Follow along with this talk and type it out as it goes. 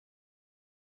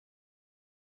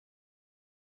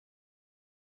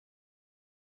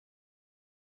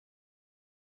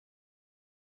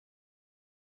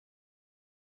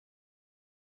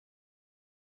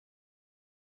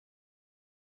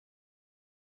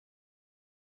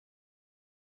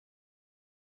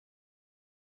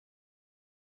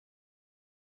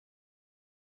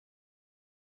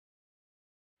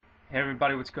Hey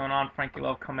everybody, what's going on? Frankie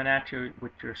Love coming at you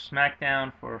with your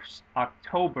SmackDown for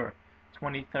October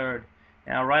 23rd.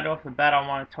 Now, right off the bat, I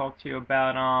want to talk to you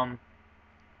about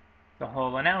the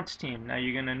whole announce team. Now,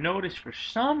 you're gonna notice for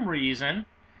some reason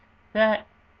that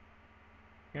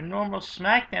your normal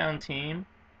SmackDown team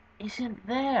isn't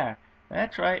there.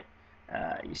 That's right.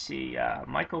 You see,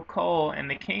 Michael Cole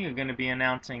and the King are gonna be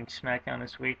announcing SmackDown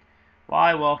this week.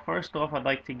 Why? Well, first off, I'd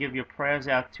like to give your prayers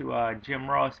out to Jim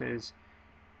Ross as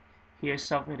he has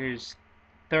suffered his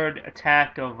third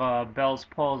attack of Bell's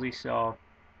palsy, and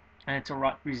it's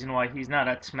a reason why he's not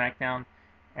at SmackDown,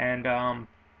 and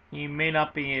he may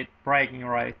not be at bragging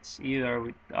rights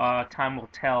either. Time will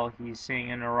tell. He's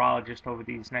seeing a neurologist over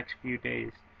these next few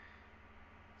days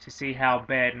to see how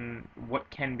bad and what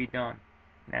can be done.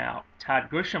 Now, Todd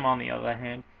Grisham, on the other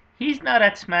hand, he's not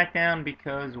at SmackDown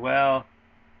because, well,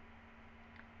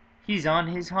 he's on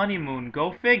his honeymoon.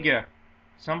 Go figure.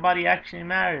 Somebody actually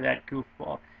married that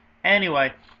goofball.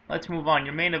 Anyway, let's move on.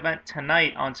 Your main event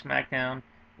tonight on SmackDown,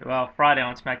 well, Friday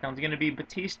on SmackDown, is going to be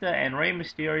Batista and Rey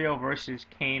Mysterio versus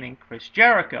Kane and Chris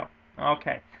Jericho.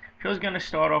 Okay, show's going to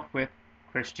start off with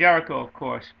Chris Jericho, of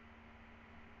course.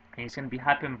 And he's going to be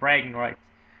hyping bragging rights.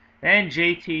 Then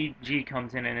JTG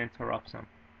comes in and interrupts him.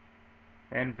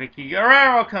 Then Vicky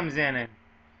Guerrero comes in and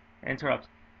interrupts.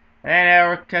 Then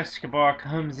Eric Escobar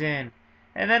comes in.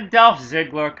 And then Dolph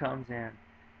Ziggler comes in.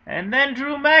 And then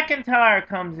Drew McIntyre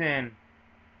comes in.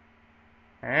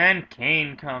 And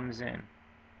Kane comes in.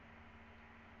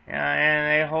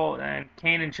 And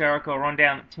Kane and Jericho run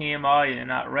down the team. Oh, you're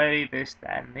not ready, this,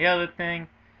 that, and the other thing.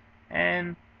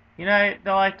 And, they're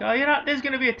like, oh, there's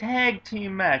going to be a tag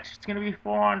team match. It's going to be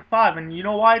 4-on-5. And you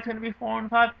know why it's going to be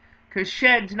 4-on-5? Because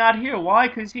Shed's not here. Why?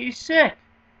 Because he's sick.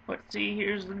 But see,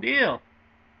 here's the deal.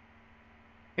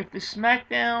 If the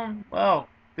SmackDown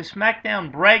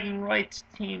bragging rights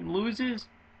team loses,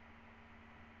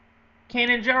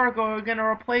 Kane and Jericho are going to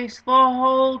replace the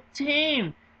whole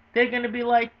team. They're going to be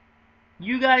like,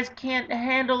 you guys can't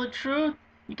handle the truth?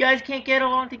 You guys can't get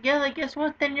along together? Guess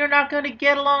what? Then you're not going to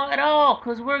get along at all,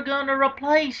 because we're going to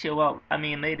replace you. Well, I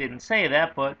mean, they didn't say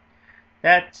that, but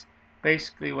that's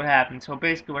basically what happened. So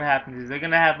basically what happens is they're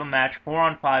going to have a match,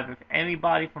 4-on-5. If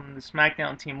anybody from the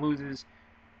SmackDown team loses,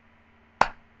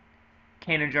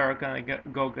 Kane and Jericho are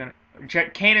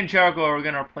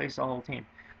going to replace the whole team.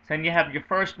 So then you have your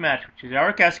first match, which is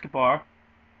Eric Escobar,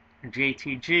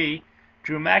 JTG,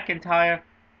 Drew McIntyre,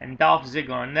 and Dolph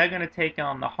Ziggler. And they're going to take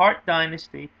on the Hart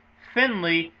Dynasty,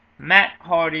 Finlay, Matt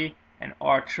Hardy, and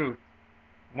R-Truth.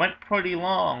 Went pretty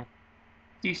long.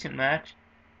 Decent match.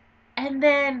 And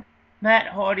then Matt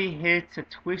Hardy hits a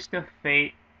twist of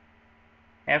fate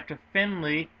after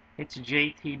Finlay hits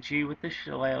JTG with the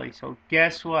shillelagh. So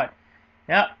guess what?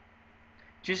 Yep,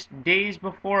 just days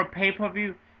before a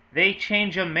pay-per-view, they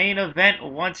change a main event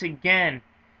once again.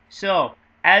 So,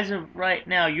 as of right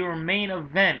now, your main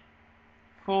event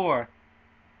for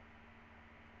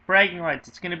bragging rights,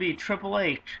 it's going to be Triple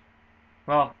H.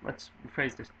 Well, let's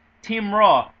rephrase this. Team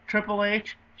Raw, Triple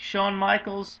H, Shawn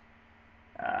Michaels,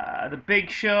 The Big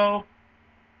Show,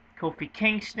 Kofi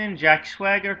Kingston, Jack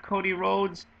Swagger, Cody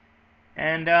Rhodes,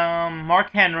 and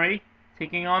Mark Henry,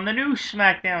 taking on the new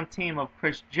SmackDown team of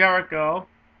Chris Jericho,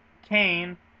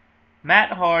 Kane,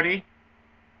 Matt Hardy,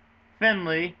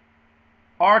 Finlay,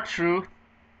 R-Truth,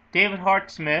 David Hart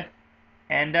Smith,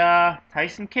 and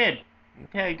Tyson Kidd.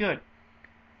 Okay, good.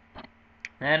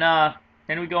 Then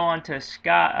we go on to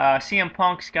CM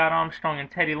Punk, Scott Armstrong,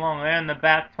 and Teddy Long. They're in the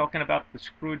back talking about the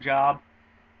screw job.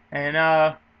 And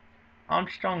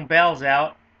Armstrong bails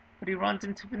out, but he runs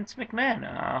into Vince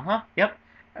McMahon. Yep.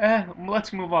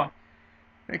 Let's move on.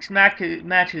 Next match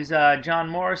is John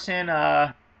Morrison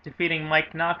defeating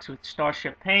Mike Knox with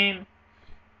Starship Pain.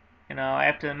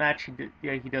 After the match,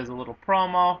 he does a little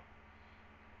promo.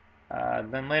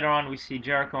 Then later on, we see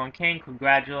Jericho and Kane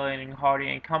congratulating Hardy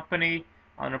and company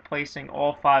on replacing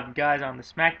all 5 guys on the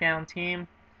SmackDown team.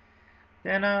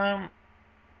 Then, God,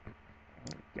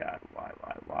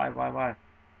 why?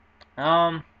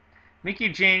 Mickie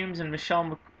James and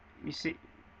Michelle,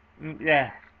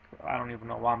 I don't even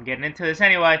know why I'm getting into this.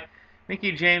 Anyway,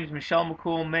 Mickie James, Michelle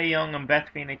McCool, Mae Young, and Beth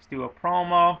Phoenix do a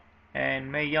promo, and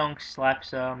Mae Young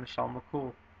slaps Michelle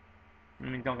McCool. I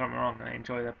mean, don't get me wrong, I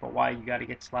enjoy that, but why you gotta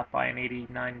get slapped by an 80,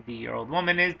 90-year-old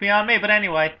woman is beyond me. But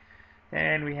anyway,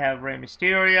 then we have Rey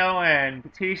Mysterio and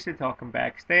Batista talking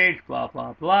backstage, blah,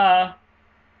 blah, blah.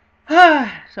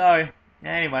 Sorry.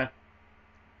 Anyway,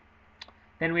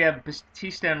 then we have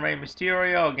Batista and Rey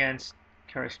Mysterio against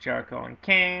Chris Jericho and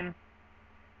Kane.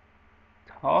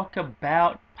 Talk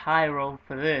about pyro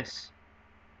for this.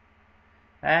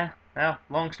 Well,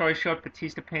 long story short,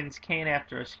 Batista pins Kane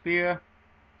after a spear,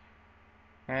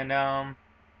 and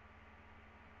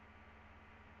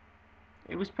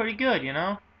it was pretty good, you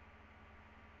know.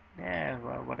 Yeah,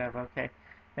 well, whatever. Okay,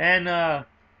 and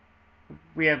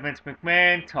we have Vince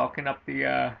McMahon talking up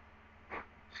the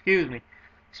excuse me,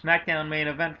 SmackDown main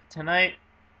event for tonight.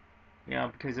 You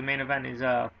know, because the main event is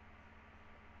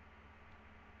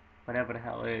whatever the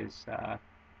hell it is,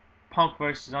 Punk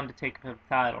versus Undertaker for the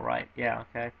title, right? Yeah,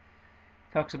 okay.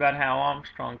 Talks about how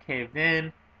Armstrong caved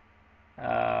in.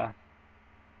 Uh,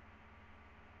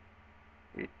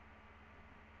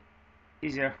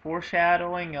 is there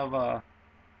foreshadowing of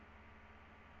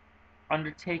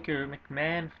Undertaker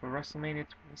McMahon for WrestleMania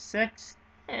 26?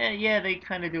 Yeah, they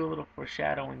kind of do a little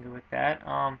foreshadowing with that.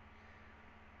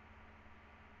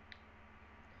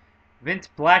 Vince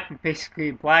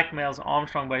basically blackmails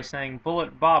Armstrong by saying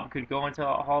Bullet Bob could go into the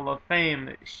Hall of Fame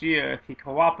this year if he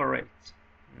cooperates.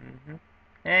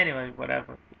 Anyway,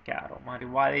 whatever. God almighty,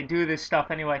 why they do this stuff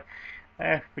anyway?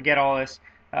 Forget all this.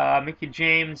 Mickey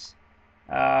James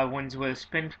wins with a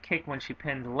spin kick when she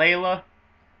pinned Layla.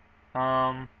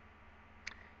 Um,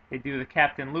 they do the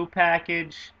Captain Lou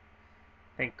package.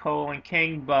 Then Cole and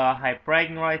King hype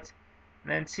bragging rights.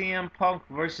 And then CM Punk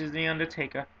versus The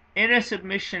Undertaker in a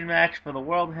submission match for the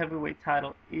World Heavyweight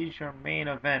title is your main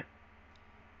event.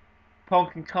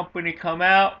 Punk and company come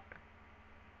out.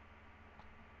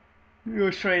 Do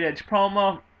a straight edge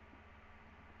promo.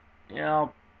 You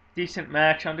know, decent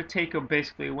match. Undertaker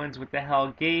basically wins with the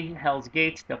Hell's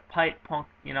Gates, the pipe. Punk,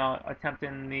 you know,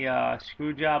 attempting the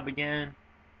screw job again.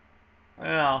 You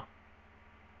know,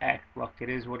 look, it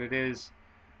is what it is.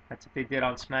 That's what they did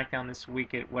on SmackDown this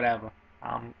week. Whatever.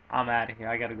 I'm out of here.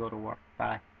 I gotta go to work.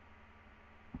 Bye.